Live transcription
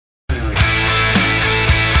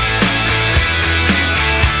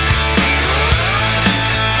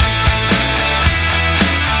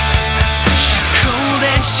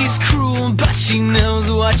she knows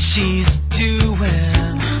what she's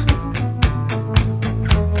doing.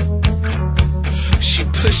 She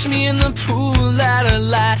pushed me in the pool at her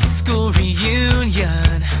last school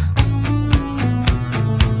reunion.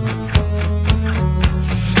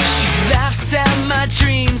 She laughs at my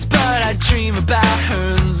dreams, but I dream about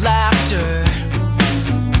her laughter.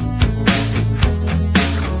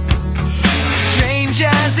 Strange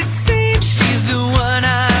as it seems, she's the one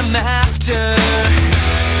I'm after.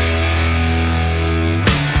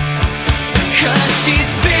 Cause she's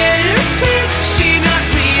bittersweet, she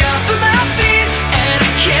knocks me off of my feet, and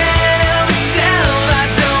I can't help myself, I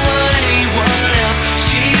don't want anyone else.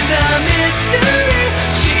 She's a mystery,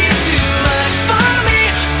 she's too much for me,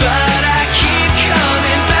 but I keep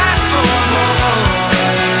coming back for more.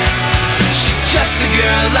 She's just the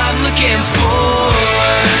girl I'm looking for.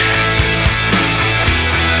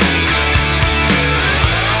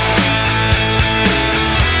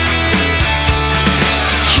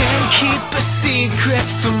 Keep a secret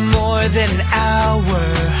for more than an hour.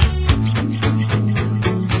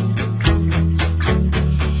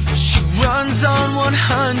 She runs on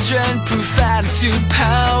 100 proof attitude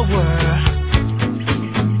power.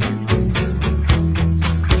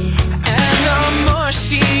 And the more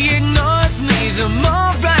she ignores me, the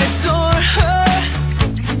more I adore her.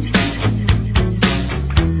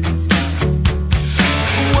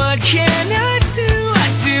 What can I do?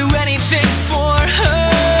 I'd do anything for her.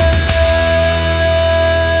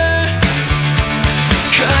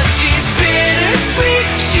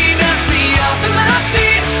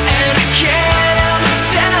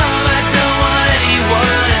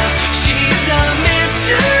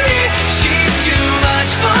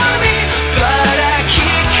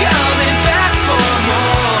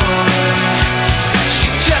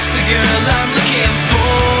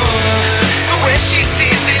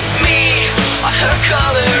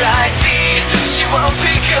 Caller ID, she won't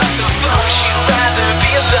pick up the phone, she'd rather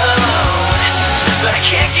be alone. But I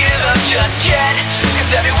can't give up just yet,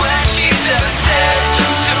 cause every word she's ever said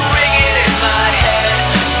still ringing in my head,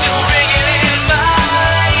 still ringing in my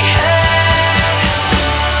head.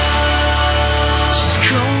 She's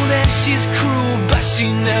cold and she's cruel, but she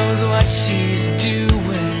knows what she's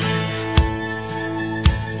doing.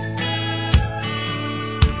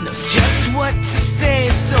 Knows just what to say,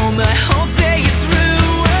 so my whole day is ruined.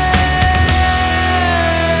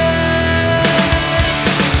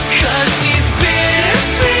 Cause she's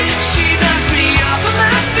bittersweet, she knocks me off of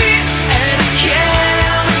my feet, and I can't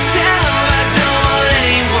help myself, I don't want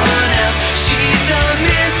anyone else. She's a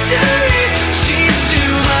mystery, she's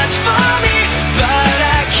too much for me, but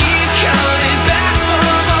I keep coming back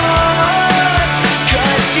for more.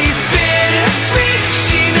 Cause she's bittersweet,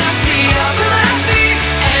 she knocks me off of my feet,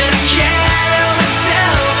 and I can't help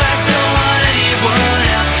myself, I don't want anyone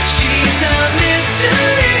else. She's a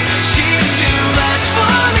mystery, she's too much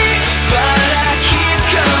for me, but I keep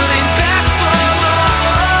coming back for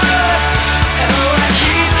more. Oh, I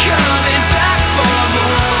keep coming back for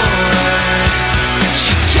more.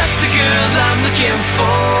 She's just the girl I'm looking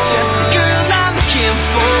for.